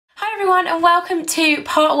everyone and welcome to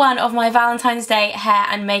part 1 of my Valentine's Day hair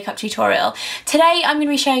and makeup tutorial. Today I'm going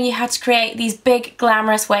to be showing you how to create these big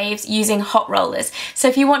glamorous waves using hot rollers. So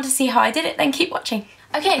if you want to see how I did it, then keep watching.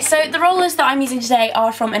 Okay, so the rollers that I'm using today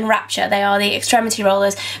are from Enrapture. They are the Extremity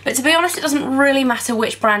rollers, but to be honest it doesn't really matter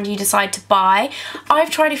which brand you decide to buy. I've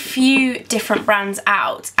tried a few different brands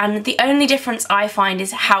out and the only difference I find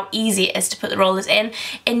is how easy it is to put the rollers in.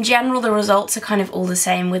 In general the results are kind of all the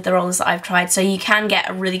same with the rollers that I've tried, so you can get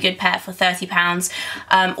a really good pair for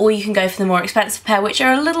 £30 or you can go for the more expensive pair which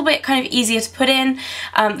are a little bit kind of easier to put in.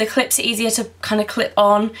 The clips are easier to kind of clip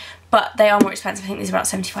on, but they are more expensive. I think these are about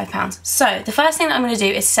 £75. So the first thing that I'm going to do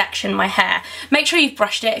is section my hair. Make sure you've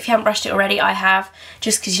brushed it. If you haven't brushed it already, I have,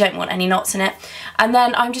 just because you don't want any knots in it. And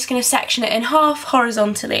then I'm just going to section it in half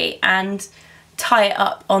horizontally and tie it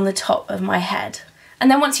up on the top of my head. And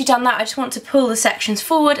then once you've done that, I just want to pull the sections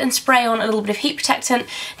forward and spray on a little bit of heat protectant.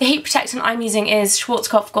 The heat protectant I'm using is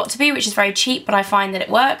Schwarzkopf Got To Be, which is very cheap, but I find that it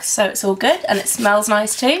works, so it's all good, and it smells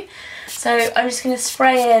nice too. So I'm just going to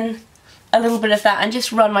spray in a little bit of that and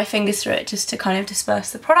just run my fingers through it just to kind of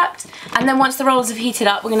disperse the product. And then once the rollers have heated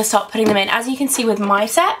up, we're going to start putting them in. As you can see with my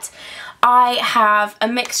set, I have a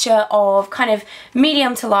mixture of kind of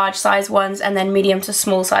medium to large size ones and then medium to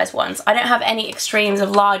small size ones. I don't have any extremes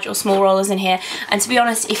of large or small rollers in here, and to be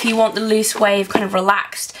honest, if you want the loose wave kind of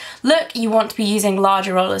relaxed look, you want to be using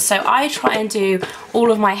larger rollers. So I try and do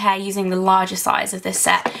all of my hair using the larger size of this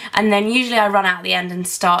set, and then usually I run out at the end and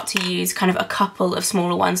start to use kind of a couple of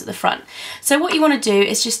smaller ones at the front. So what you want to do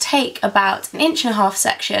is just take about 1.5 inch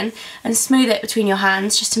section and smooth it between your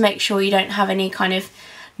hands just to make sure you don't have any kind of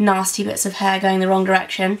nasty bits of hair going the wrong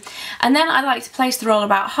direction. And then I like to place the roller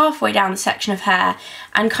about halfway down the section of hair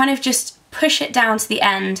and kind of just push it down to the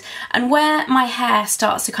end, and where my hair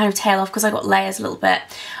starts to kind of tail off, because I've got layers a little bit,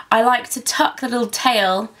 I like to tuck the little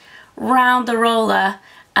tail round the roller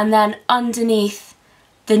and then underneath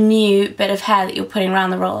the new bit of hair that you're putting around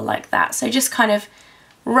the roller like that. So just kind of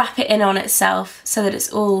wrap it in on itself so that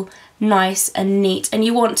it's all nice and neat, and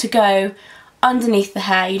you want to go underneath the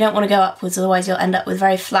hair. You don't want to go upwards, otherwise you'll end up with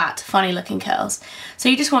very flat, funny looking curls. So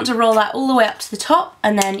you just want to roll that all the way up to the top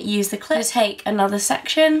and then use the clip to take another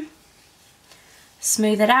section,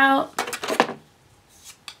 smooth it out,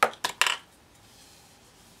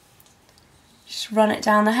 just run it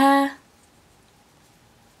down the hair,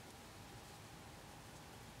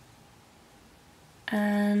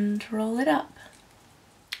 and roll it up.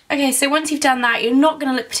 Okay, so once you've done that, you're not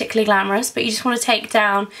going to look particularly glamorous, but you just want to take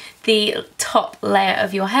down the top layer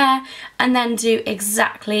of your hair and then do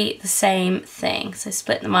exactly the same thing. So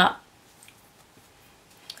split them up,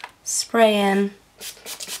 spray in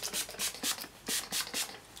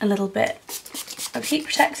a little bit of heat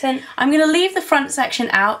protectant. I'm going to leave the front section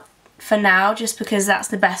out for now, just because that's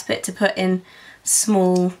the best bit to put in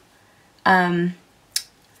small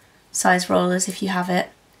size rollers if you have it.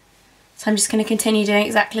 So I'm just going to continue doing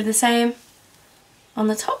exactly the same on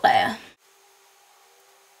the top layer.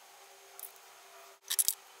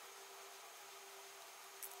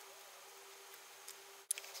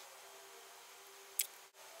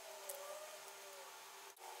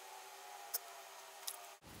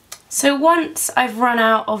 So once I've run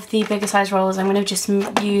out of the bigger size rollers, I'm going to just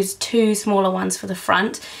use 2 smaller ones for the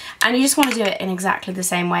front, and you just want to do it in exactly the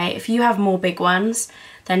same way. If you have more big ones,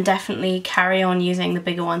 then definitely carry on using the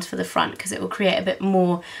bigger ones for the front, because it will create a bit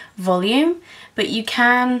more volume. But you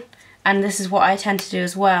can, and this is what I tend to do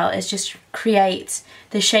as well, is just create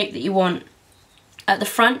the shape that you want at the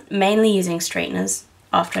front, mainly using straighteners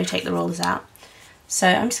after I take the rollers out. So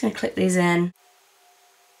I'm just going to clip these in.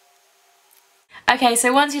 Okay,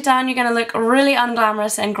 so once you're done, you're going to look really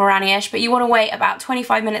unglamorous and granny-ish, but you want to wait about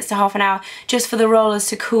 25 minutes to half an hour just for the rollers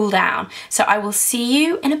to cool down. So I will see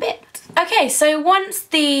you in a bit. Okay, so once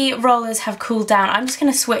the rollers have cooled down, I'm just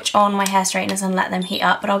going to switch on my hair straighteners and let them heat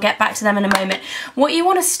up, but I'll get back to them in a moment. What you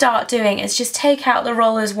want to start doing is just take out the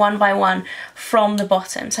rollers one by one from the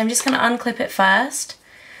bottom. So I'm just going to unclip it first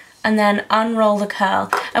and then unroll the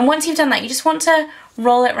curl. And once you've done that, you just want to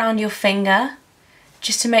roll it around your finger,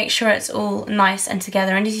 just to make sure it's all nice and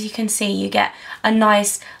together, and as you can see you get a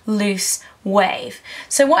nice loose wave.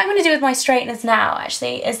 So what I'm going to do with my straighteners now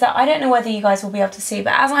actually is that I don't know whether you guys will be able to see,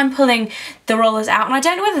 but as I'm pulling the rollers out, and I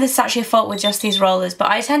don't know whether this is actually a fault with just these rollers, but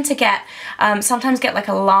I tend to get sometimes get like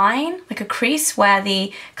a line, like a crease where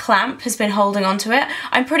the clamp has been holding onto it.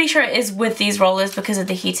 I'm pretty sure it is with these rollers because of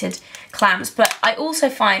the heated clamps, but I also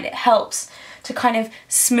find it helps to kind of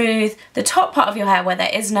smooth the top part of your hair where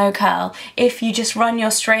there is no curl if you just run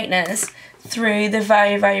your straighteners through the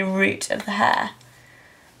very, very root of the hair.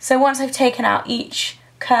 So once I've taken out each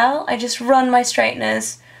curl, I just run my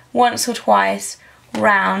straighteners once or twice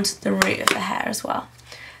round the root of the hair as well.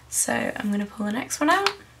 So I'm going to pull the next one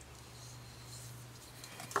out,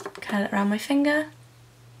 curl it around my finger,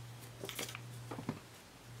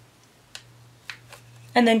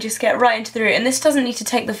 and then just get right into the root. And this doesn't need to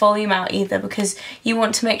take the volume out either, because you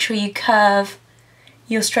want to make sure you curve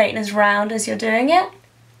your straighteners round as you're doing it,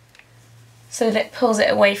 so that it pulls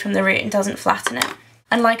it away from the root and doesn't flatten it.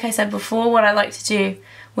 And like I said before, what I like to do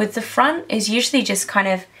with the front is usually just kind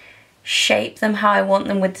of shape them how I want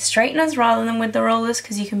them with the straighteners rather than with the rollers,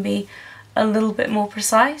 because you can be a little bit more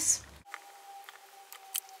precise.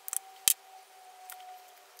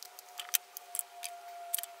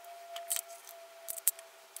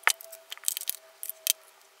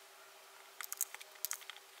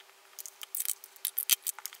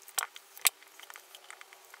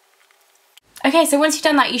 Okay, so once you've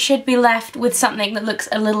done that, you should be left with something that looks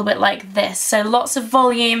a little bit like this. So lots of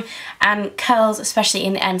volume and curls, especially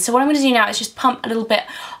in the end. So what I'm going to do now is just pump a little bit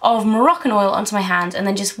of Moroccan oil onto my hand and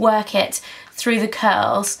then just work it through the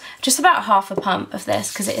curls. Just about half a pump of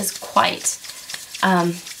this, because it is quite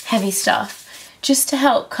heavy stuff. Just to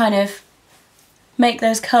help kind of make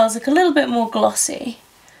those curls look a little bit more glossy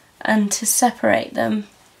and to separate them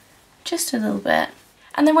just a little bit.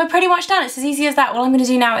 And then we're pretty much done. It's as easy as that. What I'm going to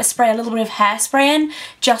do now is spray a little bit of hairspray in,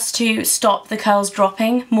 just to stop the curls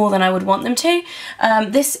dropping more than I would want them to.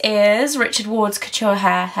 This is Richard Ward's Couture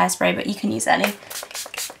hairspray, but you can use any.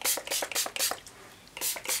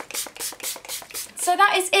 So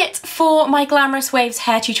that is it for my Glamorous Waves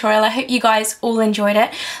hair tutorial. I hope you guys all enjoyed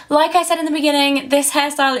it. Like I said in the beginning, this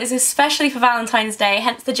hairstyle is especially for Valentine's Day,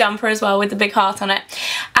 hence the jumper as well with the big heart on it.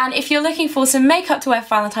 And if you're looking for some makeup to wear for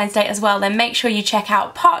Valentine's Day as well, then make sure you check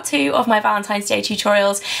out part 2 of my Valentine's Day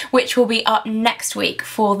tutorials, which will be up next week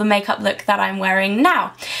for the makeup look that I'm wearing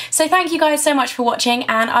now. So thank you guys so much for watching,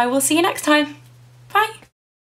 and I will see you next time. Bye!